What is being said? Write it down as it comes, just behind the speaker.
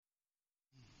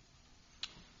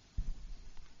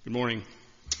Good morning.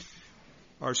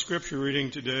 Our scripture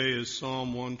reading today is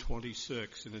Psalm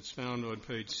 126, and it's found on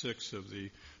page 6 of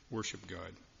the worship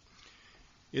guide.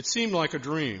 It seemed like a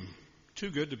dream,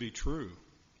 too good to be true,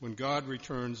 when God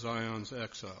returned Zion's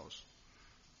exiles.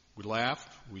 We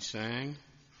laughed, we sang,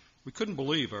 we couldn't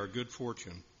believe our good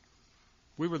fortune.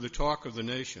 We were the talk of the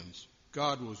nations.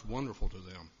 God was wonderful to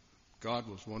them. God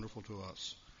was wonderful to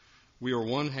us. We are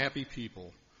one happy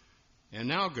people. And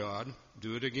now, God,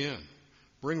 do it again.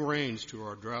 Bring rains to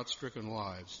our drought-stricken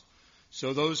lives,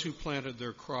 so those who planted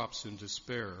their crops in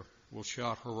despair will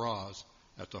shout hurrahs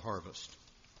at the harvest.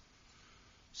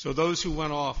 So those who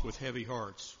went off with heavy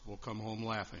hearts will come home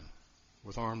laughing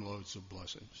with armloads of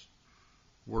blessings.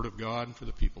 Word of God for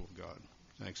the people of God.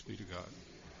 Thanks be to God.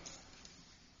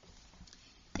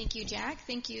 Thank you, Jack.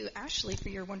 Thank you, Ashley, for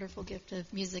your wonderful gift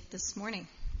of music this morning.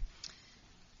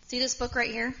 See this book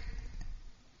right here?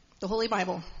 The Holy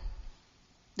Bible.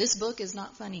 This book is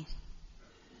not funny.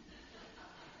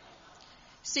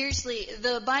 Seriously,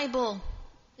 the Bible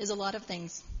is a lot of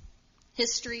things.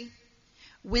 History,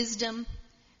 wisdom,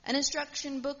 an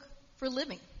instruction book for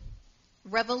living,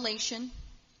 revelation,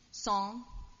 song,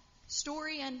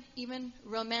 story, and even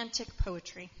romantic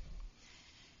poetry.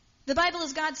 The Bible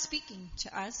is God speaking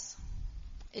to us.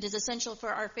 It is essential for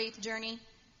our faith journey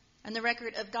and the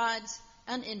record of God's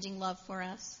unending love for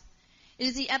us. It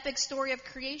is the epic story of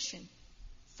creation,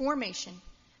 formation,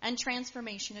 and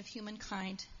transformation of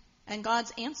humankind, and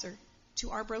God's answer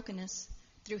to our brokenness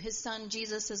through his Son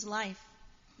Jesus' life,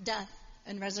 death,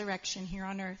 and resurrection here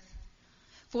on earth.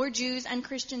 For Jews and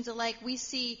Christians alike, we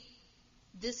see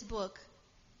this book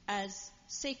as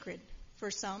sacred,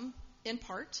 for some in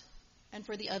part, and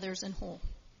for the others in whole.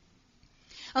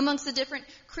 Amongst the different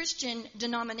Christian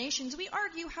denominations, we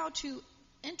argue how to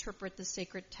interpret the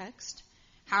sacred text,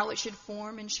 how it should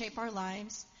form and shape our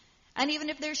lives, and even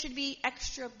if there should be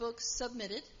extra books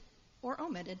submitted or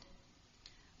omitted.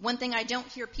 One thing I don't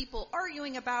hear people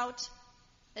arguing about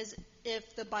is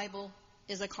if the Bible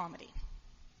is a comedy.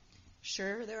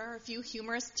 Sure, there are a few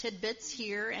humorous tidbits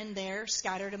here and there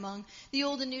scattered among the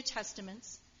Old and New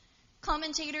Testaments.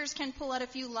 Commentators can pull out a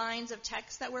few lines of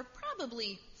text that were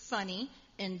probably funny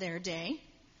in their day.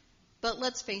 But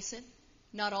let's face it,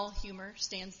 not all humor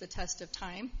stands the test of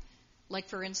time. Like,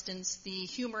 for instance, the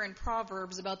humor in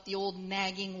Proverbs about the old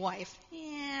nagging wife.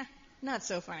 Not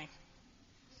so funny.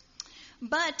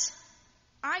 But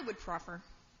I would proffer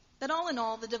that all in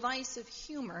all, the device of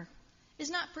humor is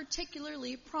not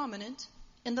particularly prominent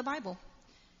in the Bible.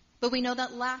 But we know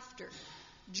that laughter,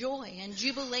 joy, and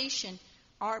jubilation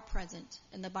are present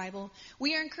in the Bible.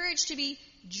 We are encouraged to be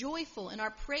joyful in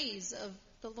our praise of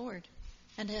the Lord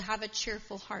and to have a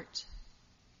cheerful heart.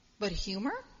 But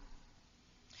humor?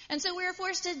 And so we are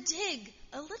forced to dig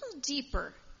a little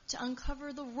deeper to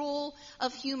uncover the role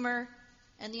of humor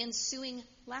and the ensuing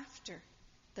laughter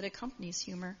that accompanies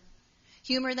humor.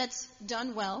 Humor that's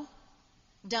done well,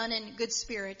 done in good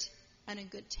spirit, and in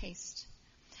good taste.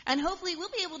 And hopefully we'll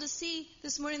be able to see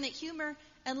this morning that humor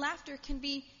and laughter can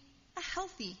be a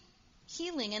healthy,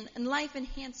 healing, and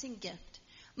life-enhancing gift.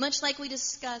 Much like we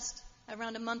discussed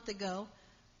around a month ago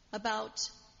about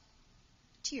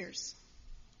tears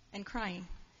and crying.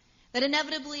 That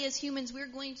inevitably as humans we're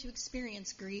going to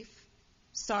experience grief,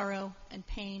 sorrow, and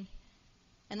pain.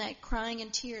 And that crying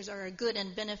and tears are a good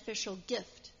and beneficial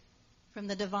gift from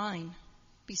the divine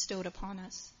bestowed upon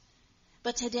us.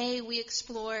 But today we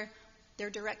explore their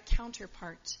direct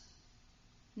counterpart.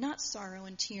 Not sorrow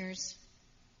and tears,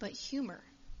 but humor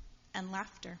and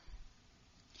laughter.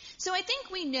 So I think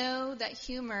we know that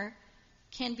humor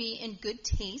can be in good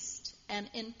taste and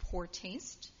in poor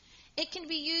taste. It can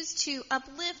be used to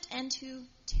uplift and to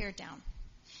tear down.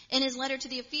 In his letter to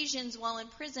the Ephesians while in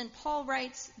prison, Paul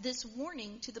writes this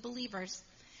warning to the believers.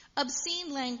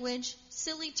 Obscene language,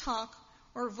 silly talk,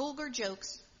 or vulgar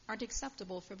jokes aren't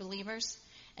acceptable for believers.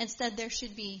 Instead, there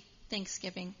should be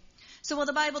thanksgiving. So while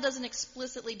the Bible doesn't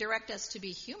explicitly direct us to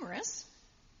be humorous,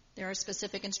 there are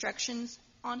specific instructions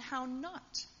on how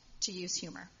not to use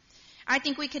humor. I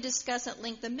think we could discuss at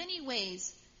length the many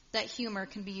ways that humor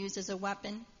can be used as a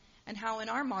weapon and how in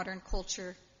our modern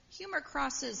culture, humor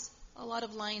crosses a lot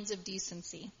of lines of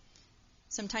decency.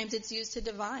 Sometimes it's used to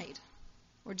divide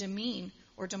or demean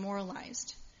or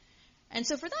demoralize. And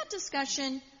so for that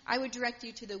discussion, I would direct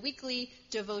you to the weekly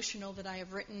devotional that I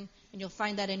have written, and you'll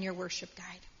find that in your worship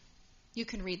guide. You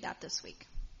can read that this week.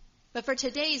 But for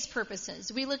today's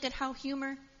purposes, we look at how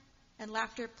humor and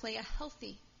laughter play a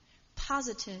healthy,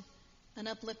 positive, and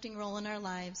uplifting role in our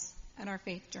lives and our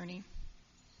faith journey.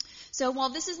 So while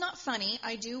this is not funny,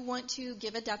 I do want to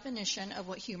give a definition of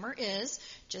what humor is,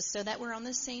 just so that we're on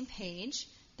the same page,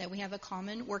 that we have a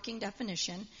common working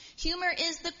definition. Humor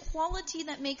is the quality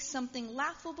that makes something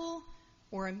laughable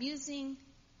or amusing,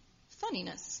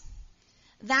 funniness.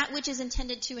 That which is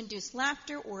intended to induce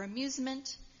laughter or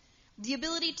amusement, the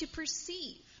ability to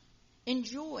perceive,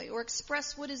 enjoy, or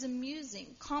express what is amusing,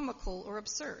 comical, or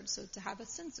absurd, so to have a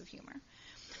sense of humor.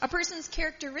 A person's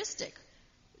characteristic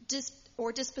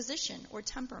or disposition or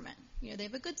temperament. They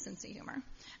have a good sense of humor.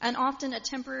 And often a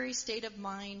temporary state of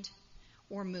mind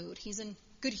or mood. He's in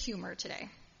good humor today.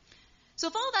 So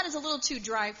if all that is a little too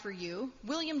dry for you,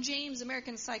 William James,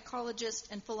 American psychologist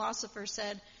and philosopher,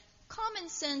 said, common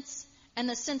sense and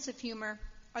the sense of humor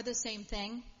are the same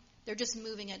thing. They're just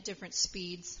moving at different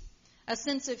speeds. A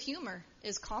sense of humor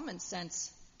is common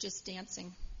sense, just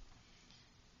dancing.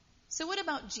 So what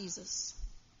about Jesus?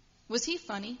 Was he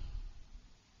funny?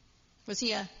 Was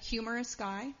he a humorous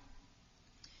guy?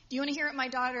 Do you want to hear what my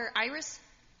daughter Iris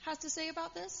has to say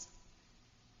about this?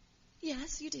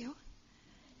 Yes, you do.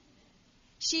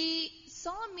 She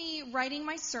saw me writing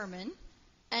my sermon,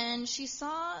 and she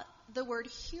saw the word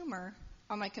humor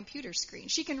on my computer screen.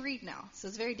 She can read now, so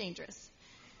it's very dangerous.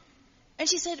 And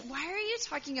she said, why are you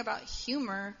talking about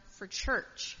humor for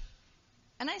church?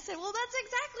 And I said, well, that's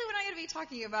exactly what I'm going to be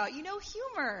talking about.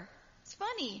 Humor. It's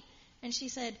funny. And she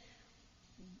said,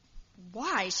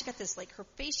 why? She got this, her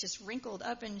face just wrinkled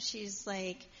up, and she's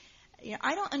like,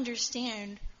 I don't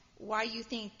understand why you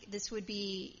think this would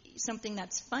be something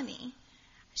that's funny.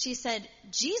 She said,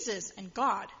 Jesus and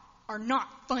God are not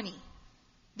funny.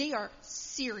 They are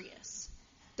serious.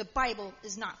 The Bible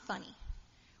is not funny.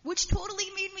 Which totally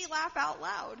made me laugh out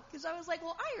loud, because I was like,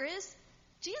 well, Iris,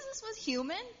 Jesus was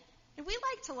human, and we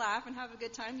like to laugh and have a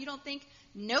good time. You don't think?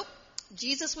 Nope,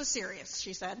 Jesus was serious,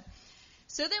 she said.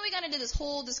 So then we got into this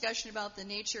whole discussion about the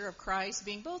nature of Christ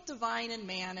being both divine and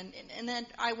man, and then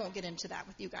I won't get into that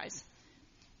with you guys.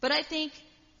 But I think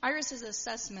Iris's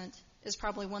assessment is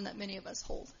probably one that many of us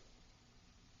hold.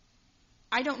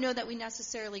 I don't know that we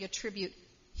necessarily attribute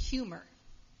humor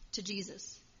to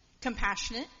Jesus.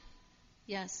 Compassionate?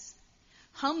 Yes.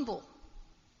 Humble?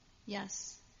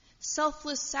 Yes.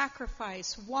 Selfless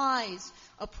sacrifice, wise,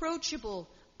 approachable,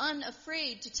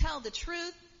 unafraid to tell the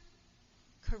truth,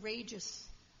 courageous,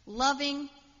 loving,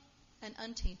 and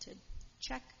untainted.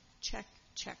 Check, check,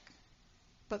 check.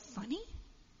 But funny?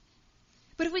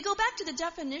 But if we go back to the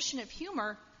definition of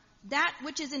humor, that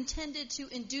which is intended to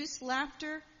induce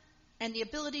laughter and the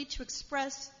ability to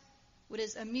express what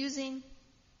is amusing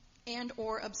and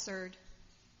or absurd,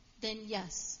 then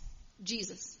yes,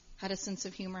 Jesus had a sense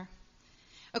of humor.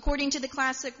 According to the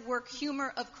classic work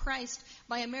Humor of Christ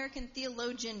by American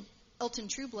theologian Elton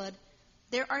Trueblood,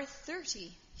 there are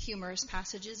 30 humorous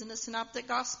passages in the Synoptic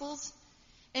Gospels.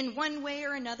 In one way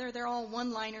or another, they're all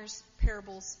one-liners,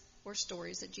 parables, or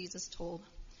stories that Jesus told.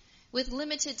 With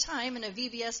limited time and a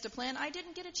VBS to plan, I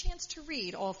didn't get a chance to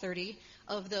read all 30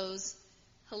 of those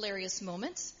hilarious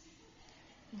moments.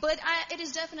 But it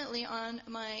is definitely on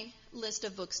my list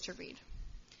of books to read.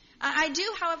 I do,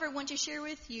 however, want to share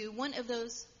with you one of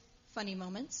those funny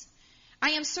moments.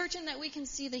 I am certain that we can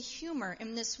see the humor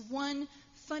in this one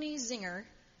funny zinger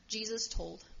Jesus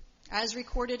told, as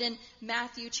recorded in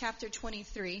Matthew chapter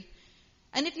 23.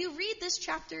 And if you read this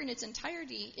chapter in its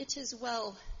entirety, it's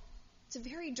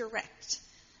very direct.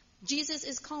 Jesus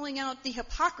is calling out the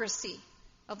hypocrisy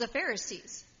of the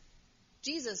Pharisees.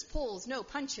 Jesus pulls no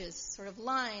punches, sort of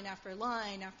line after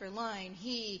line after line.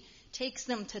 He takes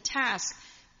them to task.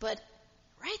 But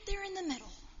right there in the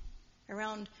middle,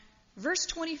 around verse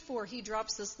 24, he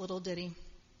drops this little ditty.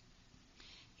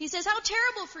 He says, how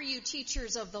terrible for you,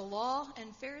 teachers of the law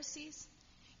and Pharisees.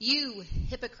 You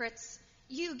hypocrites,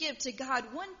 you give to God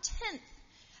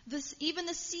 1/10, even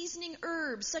the seasoning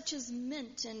herbs such as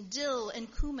mint and dill and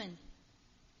cumin.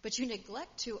 But you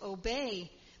neglect to obey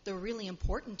the really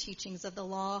important teachings of the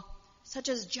law, such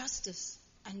as justice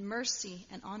and mercy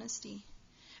and honesty.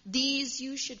 These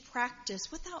you should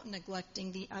practice without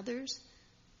neglecting the others.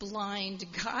 Blind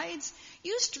guides,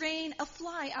 you strain a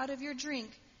fly out of your drink,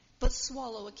 but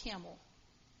swallow a camel.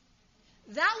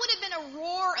 That would have been a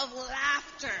roar of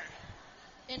laughter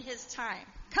in his time.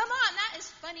 Come on, that is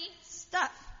funny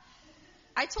stuff.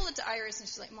 I told it to Iris, and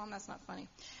she's like, Mom, that's not funny.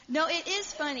 No, it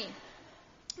is funny,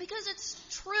 because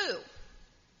it's true.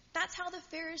 That's how the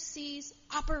Pharisees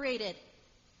operated.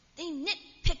 They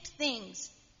nitpicked things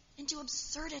into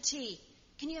absurdity.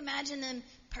 Can you imagine them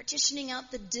partitioning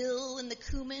out the dill and the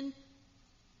cumin,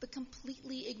 but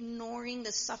completely ignoring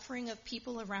the suffering of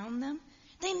people around them?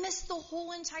 They missed the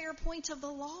whole entire point of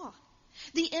the law.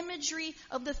 The imagery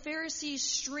of the Pharisees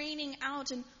straining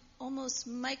out an almost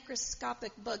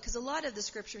microscopic bug, because a lot of the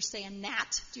scriptures say a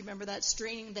gnat. Do you remember that?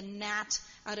 Straining the gnat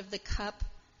out of the cup.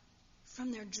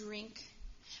 from their drink,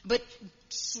 but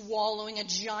swallowing a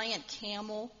giant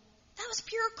camel, that was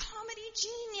pure comedy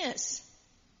genius.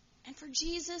 And for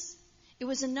Jesus, it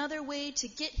was another way to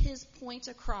get his point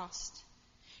across.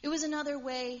 It was another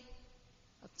way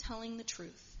of telling the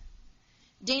truth.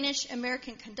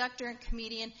 Danish-American conductor and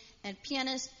comedian and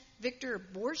pianist Victor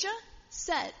Borge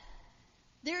said,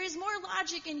 "There is more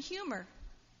logic in humor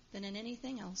than in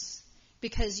anything else,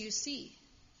 because you see,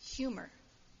 humor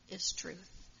is truth."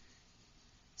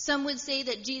 Some would say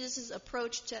that Jesus'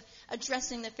 approach to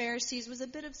addressing the Pharisees was a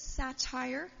bit of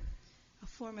satire, a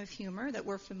form of humor that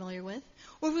we're familiar with.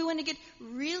 Or if we want to get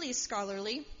really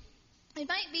scholarly, it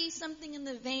might be something in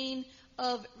the vein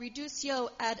of reductio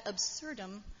ad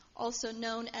absurdum, also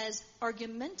known as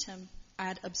argumentum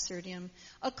ad absurdum,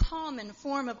 a common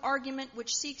form of argument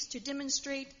which seeks to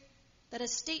demonstrate that a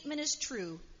statement is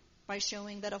true by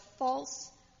showing that a false,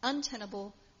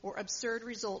 untenable, or absurd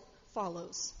result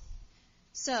follows.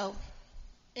 So,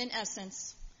 in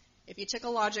essence, if you took a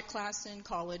logic class in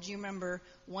college, you remember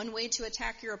one way to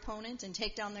attack your opponent and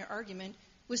take down their argument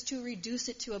was to reduce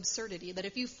it to absurdity. That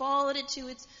if you followed it to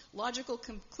its logical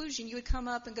conclusion, you would come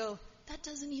up and go, "That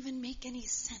doesn't even make any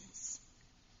sense."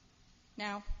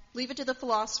 Now, leave it to the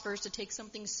philosophers to take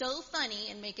something so funny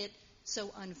and make it so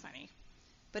unfunny.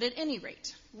 But at any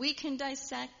rate, we can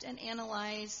dissect and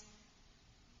analyze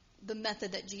the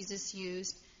method that Jesus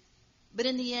used. But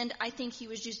in the end, I think he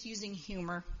was just using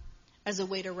humor as a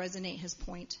way to resonate his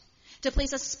point, to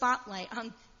place a spotlight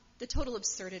on the total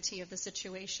absurdity of the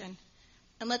situation.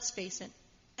 And let's face it,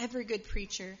 every good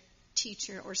preacher,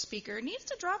 teacher, or speaker needs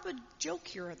to drop a joke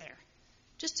here or there,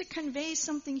 just to convey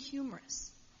something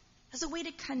humorous, as a way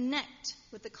to connect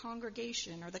with the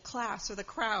congregation or the class or the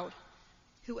crowd,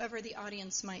 whoever the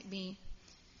audience might be.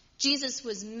 Jesus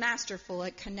was masterful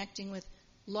at connecting with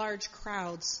large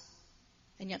crowds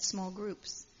and yet small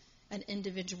groups and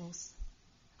individuals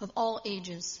of all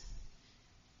ages,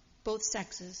 both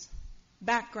sexes,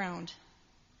 background.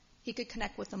 He could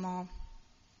connect with them all.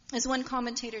 As one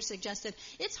commentator suggested,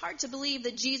 it's hard to believe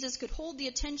that Jesus could hold the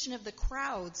attention of the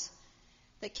crowds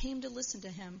that came to listen to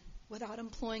him without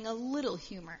employing a little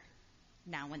humor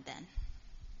now and then.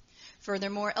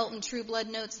 Furthermore, Elton Trueblood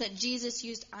notes that Jesus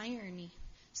used irony,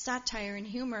 satire, and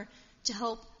humor to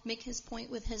help make his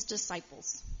point with his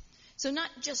disciples. So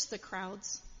not just the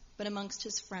crowds, but amongst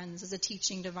his friends as a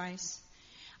teaching device.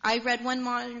 I read one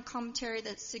modern commentary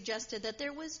that suggested that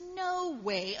there was no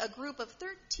way a group of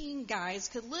 13 guys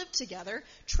could live together,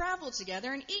 travel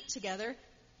together, and eat together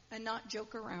and not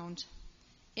joke around.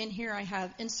 In here I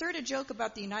have, insert a joke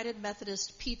about the United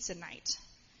Methodist Pizza Night.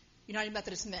 United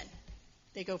Methodist men,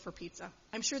 they go for pizza.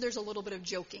 I'm sure there's a little bit of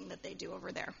joking that they do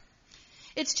over there.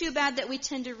 It's too bad that we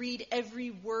tend to read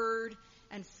every word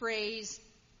and phrase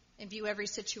and view every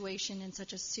situation in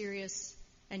such a serious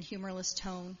and humorless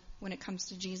tone when it comes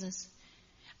to Jesus.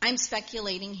 I'm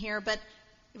speculating here, but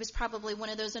it was probably one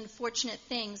of those unfortunate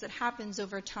things that happens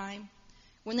over time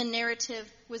when the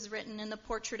narrative was written and the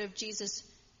portrait of Jesus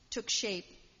took shape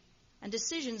and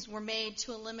decisions were made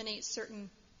to eliminate certain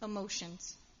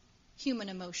emotions, human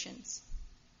emotions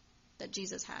that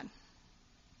Jesus had.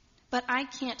 But I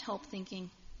can't help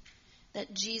thinking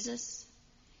that Jesus,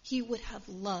 he would have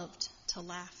loved to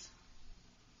laugh.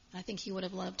 I think he would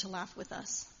have loved to laugh with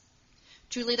us.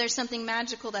 Truly, there's something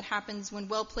magical that happens when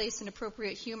well-placed and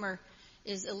appropriate humor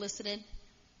is elicited.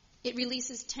 It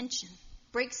releases tension,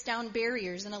 breaks down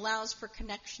barriers, and allows for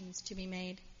connections to be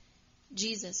made.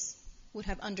 Jesus would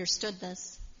have understood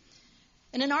this.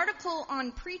 In an article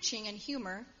on preaching and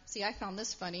humor, see, I found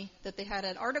this funny, that they had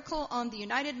an article on the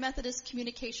United Methodist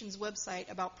Communications website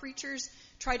about preachers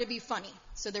try to be funny.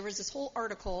 So there was this whole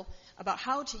article about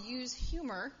how to use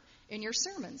humor in your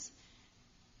sermons.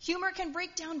 Humor can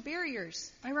break down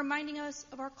barriers by reminding us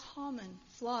of our common,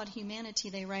 flawed humanity,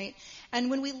 they write. And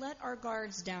when we let our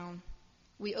guards down,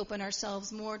 we open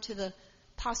ourselves more to the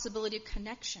possibility of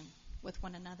connection with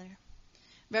one another.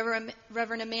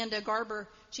 Reverend Amanda Garber,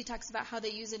 she talks about how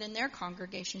they use it in their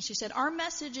congregation. She said, "Our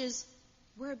message is,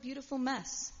 we're a beautiful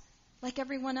mess, like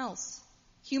everyone else.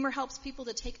 Humor helps people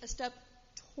to take a step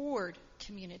toward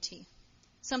community.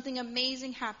 Something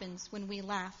amazing happens when we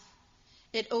laugh.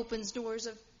 It opens doors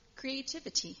of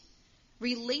creativity.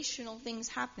 Relational things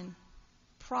happen.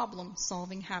 Problem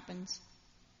solving happens.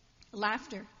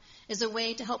 Laughter is a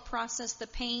way to help process the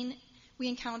pain we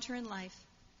encounter in life,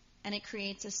 and it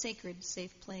creates a sacred,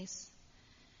 safe place."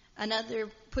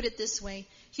 Another put it this way: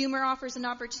 humor offers an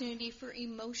opportunity for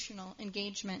emotional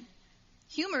engagement.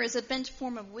 Humor is a bent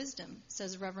form of wisdom,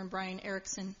 says Reverend Brian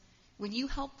Erickson. When you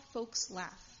help folks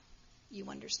laugh, you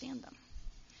understand them.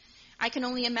 I can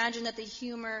only imagine that the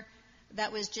humor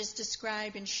that was just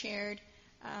described and shared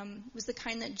was the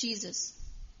kind that Jesus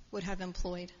would have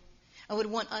employed and would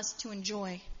want us to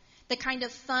enjoy. The kind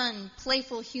of fun,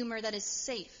 playful humor that is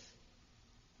safe,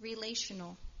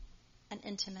 relational, and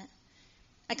intimate.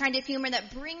 A kind of humor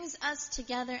that brings us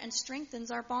together and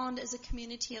strengthens our bond as a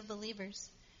community of believers.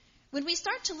 When we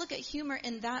start to look at humor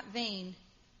in that vein,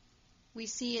 we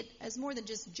see it as more than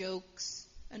just jokes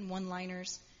and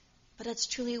one-liners, but it's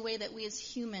truly a way that we as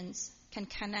humans can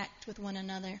connect with one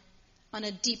another on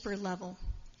a deeper level.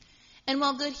 And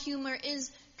while good humor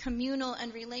is communal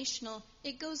and relational,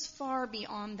 it goes far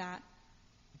beyond that.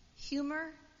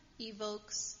 Humor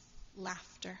evokes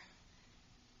laughter.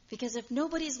 Because if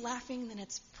nobody's laughing, then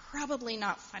it's probably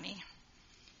not funny.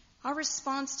 Our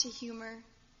response to humor,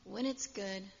 when it's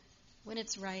good, when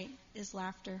it's right, is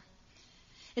laughter.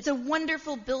 It's a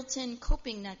wonderful built-in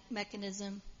coping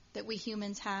mechanism that we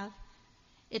humans have.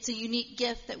 It's a unique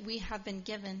gift that we have been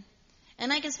given.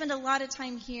 And I can spend a lot of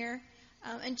time here,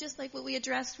 and just like what we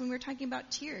addressed when we were talking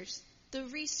about tears, the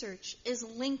research is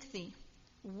lengthy,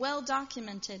 well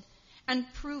documented, and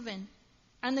proven.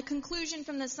 And the conclusion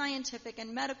from the scientific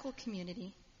and medical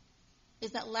community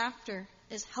is that laughter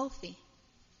is healthy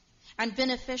and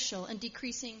beneficial in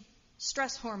decreasing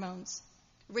stress hormones,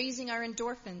 raising our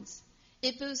endorphins.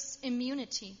 It boosts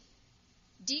immunity,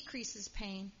 decreases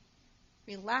pain,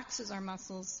 relaxes our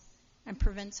muscles, and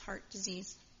prevents heart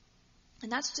disease.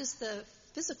 And that's just the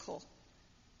physical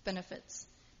benefits.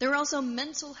 There are also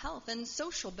mental health and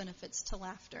social benefits to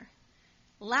laughter.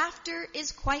 Laughter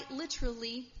is quite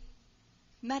literally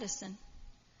medicine.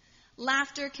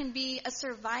 Laughter can be a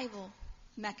survival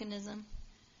mechanism.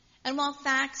 And while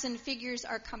facts and figures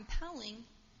are compelling,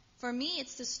 for me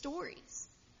it's the stories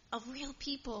of real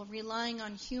people relying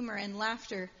on humor and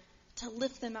laughter to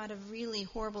lift them out of really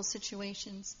horrible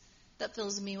situations that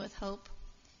fills me with hope.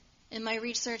 In my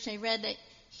research, I read that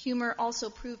humor also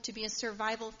proved to be a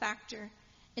survival factor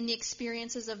in the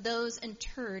experiences of those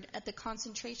interred at the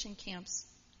concentration camps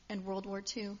in World War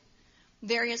II.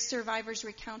 Various survivors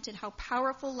recounted how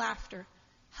powerful laughter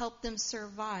helped them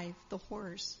survive the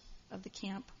horrors of the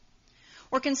camp.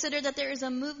 Or consider that there is a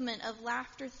movement of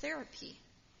laughter therapy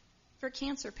for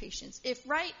cancer patients. If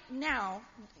right now,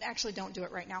 actually don't do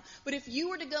it right now, but if you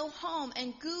were to go home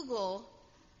and Google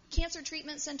Cancer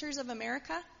Treatment Centers of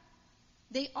America,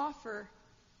 they offer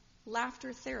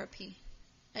laughter therapy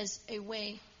as a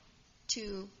way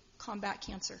to combat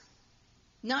cancer.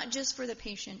 Not just for the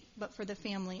patient, but for the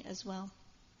family as well.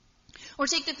 Or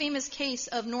take the famous case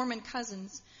of Norman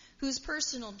Cousins, whose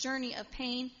personal journey of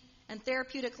pain and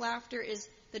therapeutic laughter is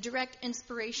the direct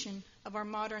inspiration of our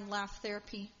modern laugh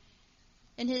therapy.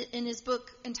 In his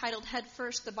book entitled Head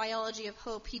First, The Biology of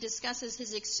Hope, he discusses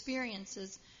his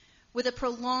experiences with a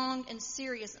prolonged and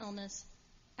serious illness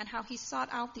and how he sought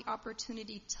out the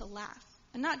opportunity to laugh.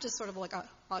 And not just sort of like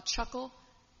a chuckle,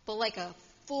 but like a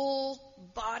full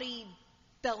body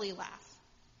belly laugh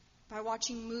by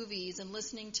watching movies and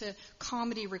listening to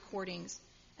comedy recordings.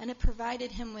 And it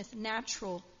provided him with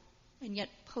natural and yet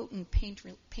potent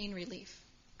pain relief.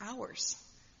 Hours.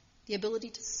 The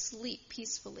ability to sleep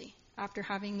peacefully after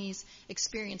having these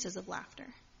experiences of laughter.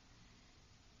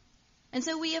 And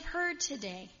so we have heard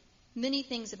today many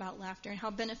things about laughter and how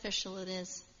beneficial it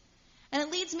is. And it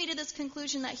leads me to this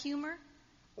conclusion that humor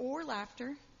or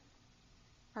laughter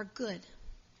are good.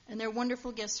 And they're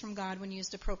wonderful gifts from God when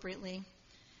used appropriately.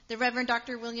 The Reverend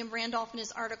Dr. William Randolph, in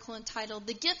his article entitled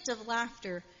The Gift of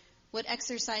Laughter, What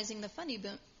Exercising the Funny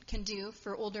Bone Can Do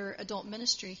for Older Adult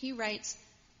Ministry, he writes,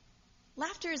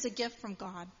 laughter is a gift from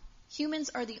God.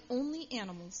 Humans are the only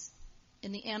animals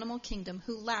in the animal kingdom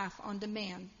who laugh on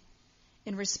demand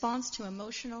in response to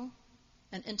emotional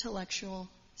and intellectual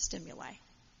stimuli.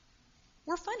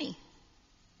 We're funny.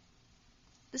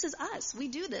 This is us. We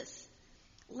do this.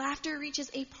 Laughter reaches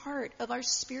a part of our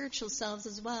spiritual selves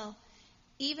as well.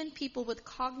 Even people with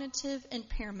cognitive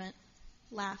impairment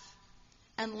laugh.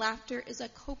 And laughter is a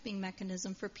coping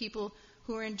mechanism for people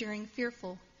who are enduring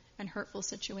fearful and hurtful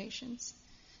situations.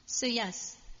 So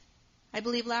yes, I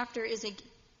believe laughter is a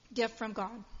gift from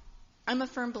God. I'm a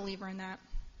firm believer in that.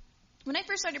 When I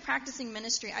first started practicing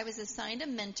ministry, I was assigned a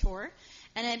mentor,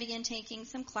 and I began taking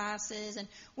some classes. And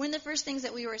one of the first things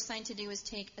that we were assigned to do was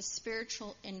take a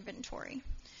spiritual inventory.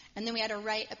 And then we had to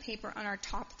write a paper on our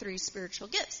top 3 spiritual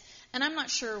gifts. And I'm not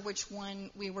sure which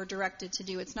one we were directed to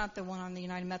do. It's not the one on the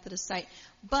United Methodist site.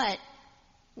 But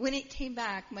when it came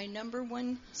back, my number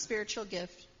 1 spiritual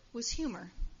gift was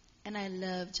humor. And I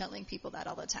love telling people that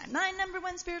all the time. My number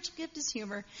 1 spiritual gift is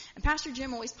humor. And Pastor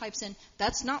Jim always pipes in,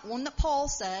 that's not one that Paul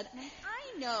said. And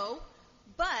I know,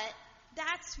 but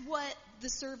that's what the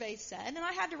survey said, and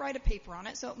I had to write a paper on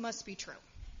it, so it must be true.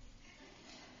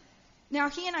 Now,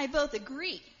 he and I both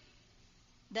agree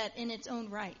that in its own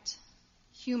right,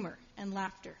 humor and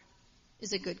laughter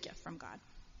is a good gift from God,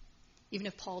 even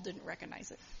if Paul didn't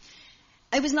recognize it.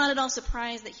 I was not at all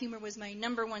surprised that humor was my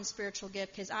number one spiritual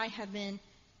gift, because I have been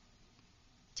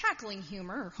tackling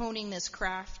humor or honing this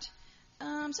craft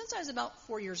since I was about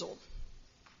 4 years old.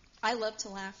 I love to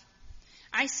laugh.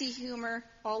 I see humor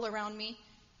all around me.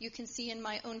 You can see in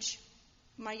my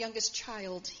youngest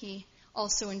child, he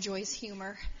also enjoys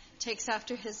humor, takes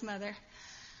after his mother.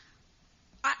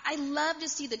 I love to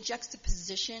see the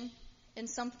juxtaposition in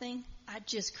something. It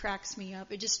just cracks me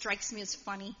up. It just strikes me as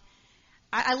funny.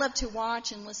 I love to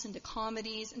watch and listen to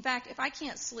comedies. In fact, if I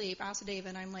can't sleep, ask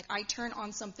David, I'm like, I turn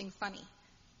on something funny.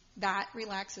 That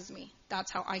relaxes me.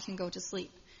 That's how I can go to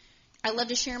sleep. I love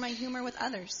to share my humor with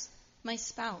others. My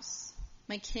spouse,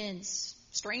 my kids,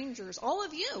 strangers, all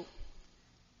of you.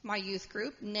 My youth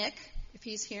group, Nick, if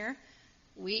he's here,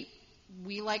 we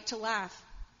like to laugh.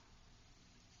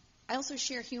 I also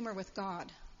share humor with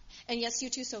God. And yes, you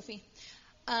too, Sophie.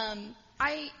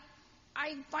 I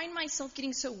find myself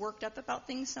getting so worked up about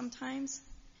things sometimes.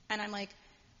 And I'm like,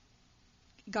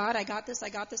 God, I got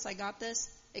this.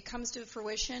 It comes to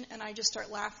fruition, and I just start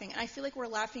laughing. And I feel like we're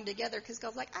laughing together because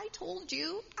God's like, I told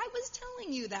you. I was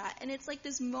telling you that. And it's like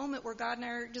this moment where God and I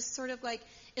are just sort of like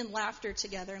in laughter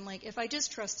together. And like, if I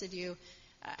just trusted you,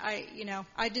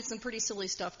 I did some pretty silly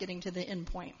stuff getting to the end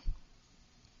point.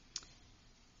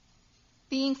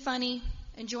 Being funny,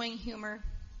 enjoying humor.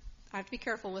 I have to be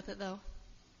careful with it, though.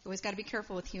 Always got to be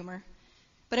careful with humor.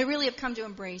 But I really have come to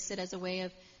embrace it as a way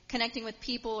of connecting with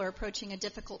people or approaching a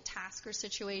difficult task or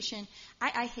situation.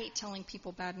 I hate telling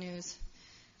people bad news.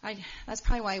 That's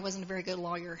probably why I wasn't a very good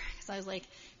lawyer. Because I was like,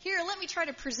 here, let me try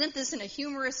to present this in a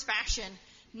humorous fashion.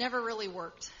 Never really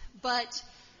worked. But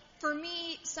for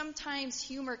me, sometimes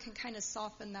humor can kind of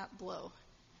soften that blow.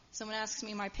 Someone asks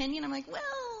me my opinion, I'm like, well,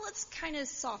 let's kind of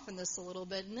soften this a little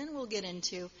bit, and then we'll get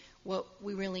into what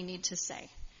we really need to say.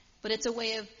 But it's a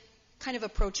way of kind of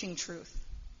approaching truth.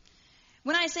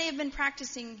 When I say I've been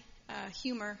practicing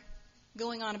humor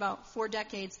going on about 4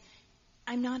 decades,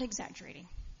 I'm not exaggerating.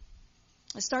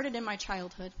 It started in my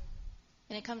childhood,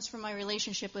 and it comes from my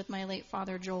relationship with my late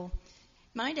father, Joel.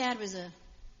 My dad was a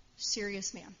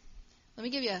serious man. Let me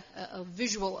give you a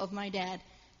visual of my dad.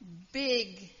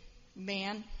 Big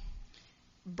man,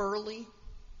 burly,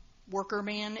 worker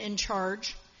man in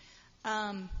charge.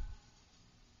 The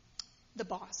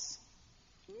boss.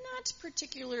 Not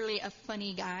particularly a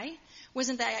funny guy.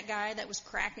 Wasn't that guy that was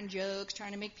cracking jokes,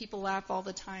 trying to make people laugh all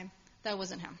the time. That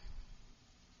wasn't him.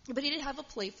 But he did have a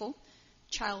playful,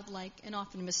 childlike, and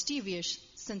often mischievous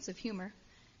sense of humor.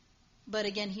 But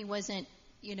again, he wasn't,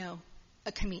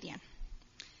 a comedian.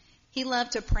 He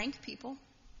loved to prank people.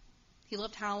 He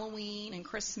loved Halloween and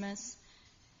Christmas.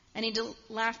 And he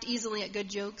laughed easily at good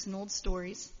jokes and old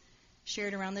stories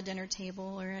shared around the dinner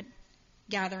table or at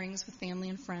gatherings with family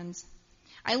and friends.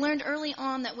 I learned early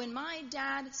on that when my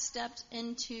dad stepped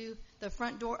into the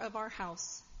front door of our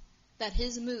house, that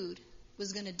his mood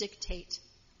was going to dictate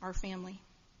our family.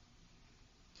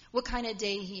 What kind of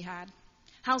day he had,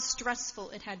 how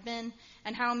stressful it had been,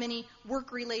 and how many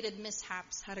work-related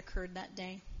mishaps had occurred that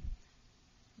day.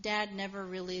 Dad never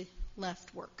really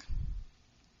left work.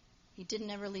 He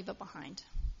didn't ever leave it behind.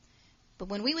 But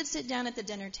when we would sit down at the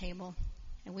dinner table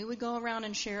and we would go around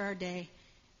and share our day,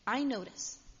 I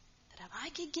noticed that if I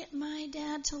could get my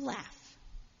dad to laugh,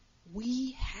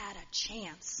 we had a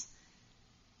chance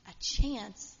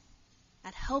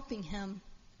at helping him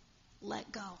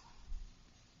let go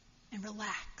and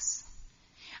relax.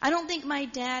 I don't think my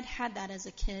dad had that as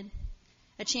a kid,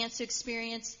 a chance to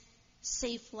experience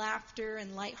safe laughter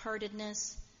and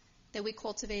lightheartedness that we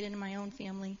cultivated in my own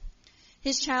family.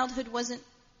 His childhood wasn't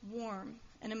warm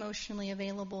and emotionally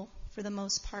available for the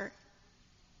most part.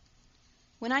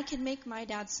 When I could make my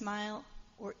dad smile,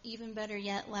 or even better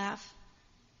yet, laugh,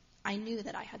 I knew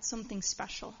that I had something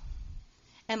special.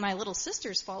 And my little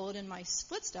sisters followed in my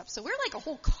footsteps. So we're like a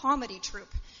whole comedy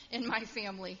troupe in my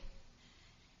family.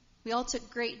 We all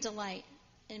took great delight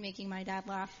in making my dad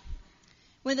laugh.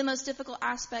 One of the most difficult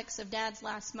aspects of Dad's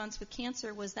last months with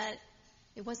cancer was that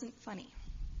it wasn't funny.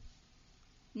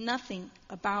 Nothing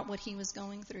about what he was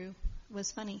going through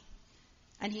was funny.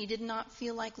 And he did not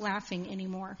feel like laughing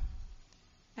anymore.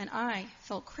 And I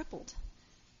felt crippled.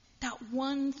 That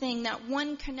one thing, that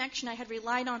one connection I had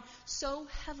relied on so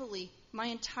heavily my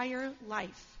entire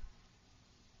life,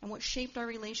 and what shaped our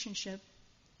relationship,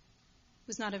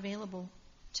 was not available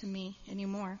to me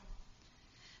anymore.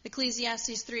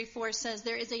 Ecclesiastes 3:4 says,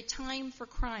 "There is a time for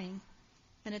crying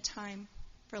and a time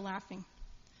for laughing.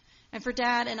 And for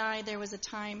Dad and I, there was a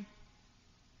time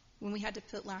when we had to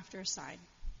put laughter aside.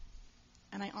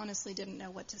 And I honestly didn't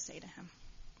know what to say to him.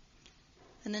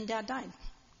 And then Dad died,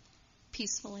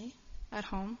 peacefully, at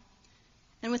home.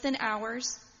 And within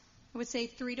hours, I would say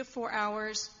 3 to 4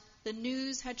 hours, the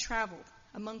news had traveled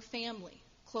among family,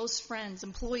 close friends,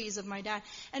 employees of my dad.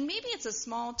 And maybe it's a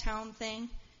small town thing,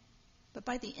 but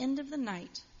by the end of the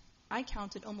night, I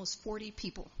counted almost 40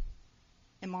 people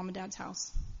in Mom and Dad's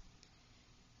house.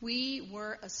 We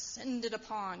were ascended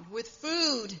upon with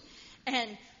food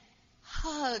and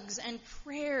hugs and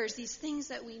prayers, these things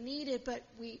that we needed, but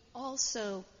we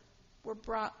also were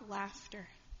brought laughter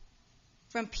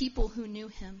from people who knew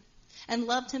him and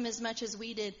loved him as much as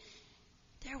we did.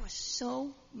 There was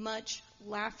so much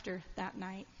laughter that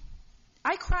night.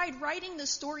 I cried writing the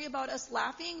story about us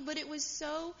laughing, but it was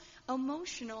so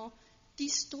emotional,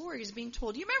 these stories being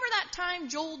told. You remember that time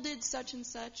Joel did such and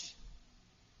such?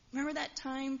 Remember that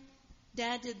time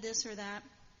Dad did this or that?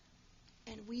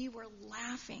 And we were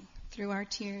laughing through our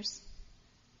tears.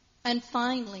 And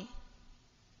finally,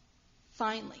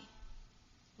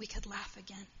 we could laugh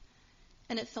again.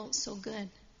 And it felt so good.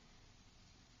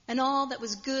 And all that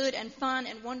was good and fun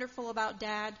and wonderful about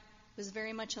Dad was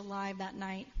very much alive that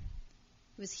night.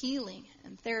 It was healing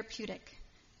and therapeutic.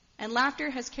 And laughter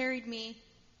has carried me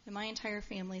and my entire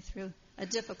family through a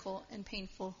difficult and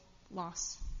painful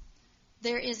loss.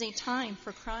 There is a time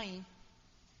for crying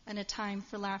and a time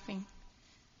for laughing,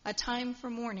 a time for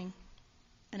mourning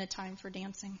and a time for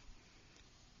dancing.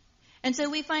 And so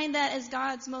we find that as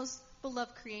God's most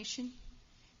beloved creation,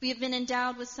 we have been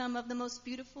endowed with some of the most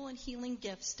beautiful and healing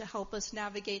gifts to help us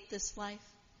navigate this life.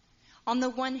 On the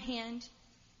one hand,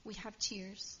 we have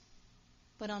tears,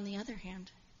 but on the other hand,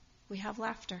 we have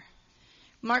laughter.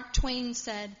 Mark Twain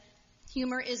said,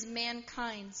 "Humor is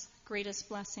mankind's greatest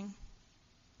blessing."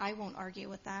 I won't argue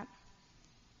with that.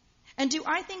 And do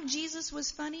I think Jesus was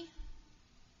funny?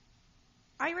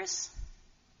 Iris,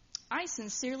 I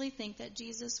sincerely think that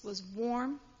Jesus was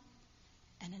warm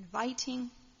and inviting,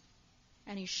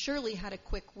 and he surely had a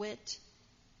quick wit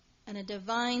and a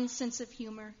divine sense of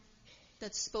humor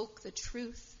that spoke the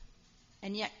truth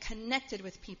and yet connected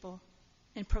with people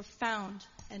in profound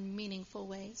and meaningful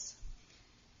ways.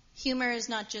 Humor is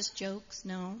not just jokes,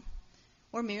 no,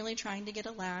 or merely trying to get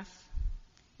a laugh.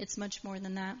 It's much more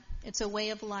than that. It's a way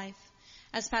of life.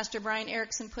 As Pastor Brian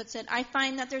Erickson puts it, I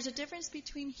find that there's a difference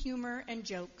between humor and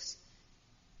jokes.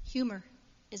 Humor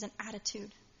is an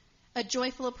attitude, a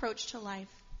joyful approach to life.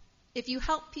 If you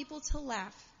help people to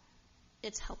laugh,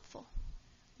 it's helpful.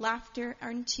 Laughter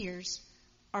and tears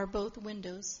are both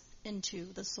windows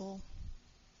into the soul.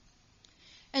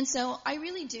 And so I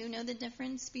really do know the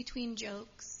difference between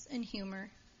jokes and humor.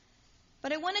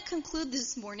 But I want to conclude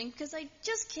this morning because I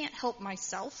just can't help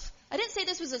myself. I didn't say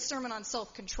this was a sermon on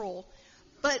self-control,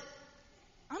 but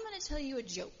I'm going to tell you a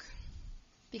joke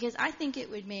because I think it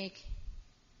would make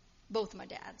both my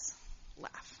dads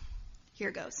laugh.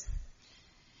 Here goes.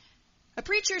 A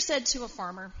preacher said to a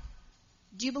farmer,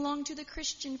 "Do you belong to the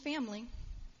Christian family?"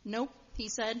 "Nope," he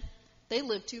said. "They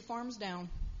live 2 farms down."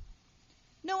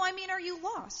 "No, I mean, are you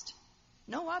lost?"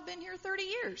 "No, I've been here 30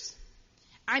 years.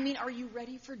 I mean, are you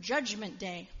ready for Judgment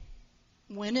Day?"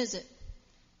 "When is it?"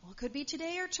 "Well, it could be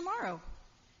today or tomorrow."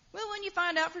 "Well, when you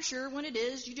find out for sure when it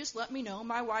is, you just let me know.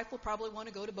 My wife will probably want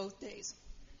to go to both days."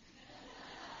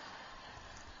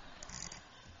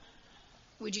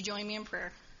 Would you join me in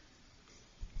prayer?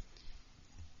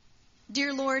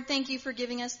 Dear Lord, thank you for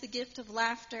giving us the gift of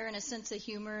laughter and a sense of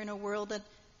humor in a world that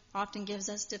often gives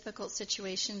us difficult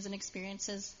situations and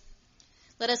experiences.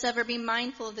 Let us ever be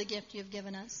mindful of the gift you have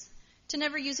given us, to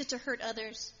never use it to hurt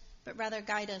others, but rather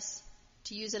guide us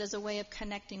to use it as a way of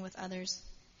connecting with others,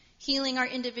 healing our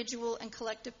individual and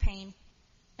collective pain,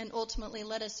 and ultimately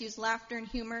let us use laughter and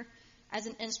humor as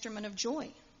an instrument of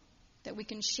joy that we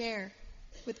can share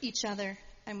with each other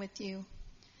and with you.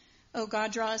 Oh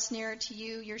God, draw us nearer to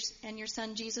you and your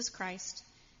Son, Jesus Christ,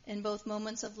 in both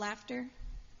moments of laughter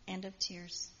and of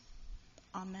tears.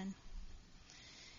 Amen.